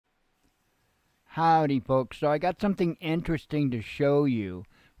Howdy, folks. So I got something interesting to show you.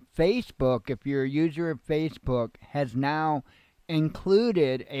 Facebook, if you're a user of Facebook, has now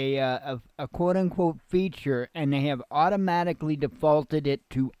included a quote-unquote feature, and they have automatically defaulted it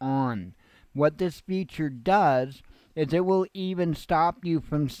to on. What this feature does is it will even stop you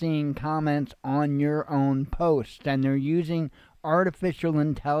from seeing comments on your own post, and they're using artificial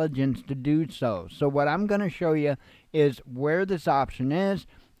intelligence to do so. So what I'm going to show you is where this option is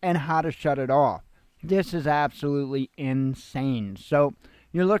and how to shut it off. This is absolutely insane. So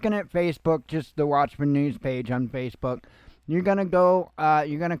you're looking at Facebook, just the Watchman news page on Facebook. You're gonna go,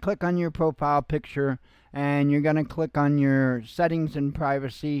 you're gonna click on your profile picture, and you're gonna click on your settings and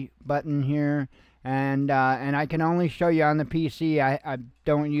privacy button here. And I can only show you on the PC. I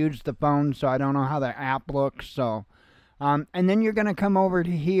don't use the phone, so I don't know how the app looks. So, and then you're gonna come over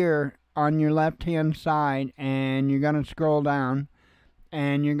to here on your left-hand side, and you're gonna scroll down.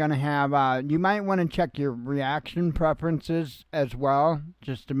 And you're going to have, you might want to check your reaction preferences as well,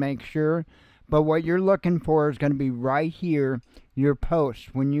 just to make sure. But what you're looking for is going to be right here, your posts.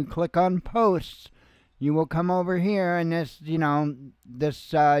 When you click on posts, you will come over here, and this, you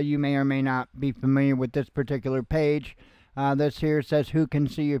may or may not be familiar with this particular page. This here says who can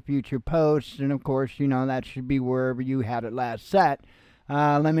see your future posts, and of course, that should be wherever you had it last set.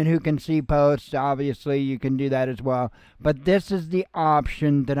 Limit who can see posts, obviously you can do that as well. But this is the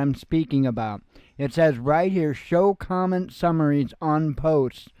option that I'm speaking about. It says right here, show comment summaries on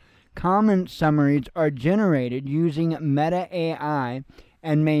posts. Comment summaries are generated using Meta AI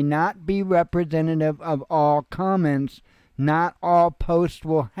and may not be representative of all comments. Not all posts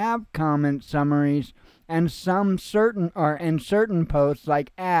will have comment summaries, and certain posts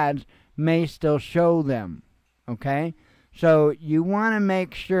like ads may still show them. Okay? So you want to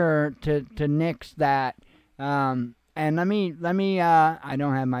make sure to nix that. And let me, I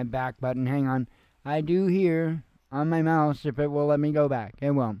don't have my back button. Hang on. I do here on my mouse if it will let me go back.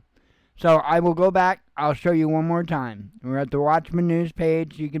 It will. So I will go back. I'll show you one more time. We're at the Watchman news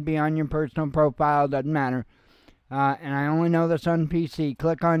page. You can be on your personal profile. Doesn't matter. And I only know this on PC.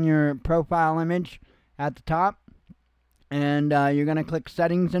 Click on your profile image at the top. And you're going to click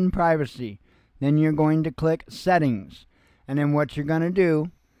settings and privacy. Then you're going to click settings. And then what you're going to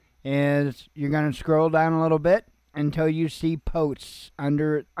do is you're going to scroll down a little bit until you see posts.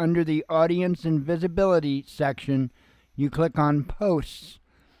 Under the audience and visibility section, you click on posts.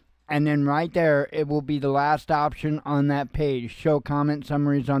 And then right there, it will be the last option on that page, show comment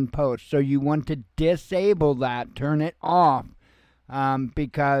summaries on posts. So you want to disable that, turn it off.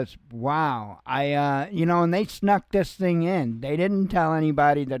 Because, wow, and they snuck this thing in. They didn't tell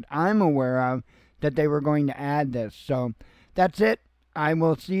anybody that I'm aware of that they were going to add this. So that's it. I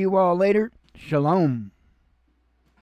will see you all later. Shalom.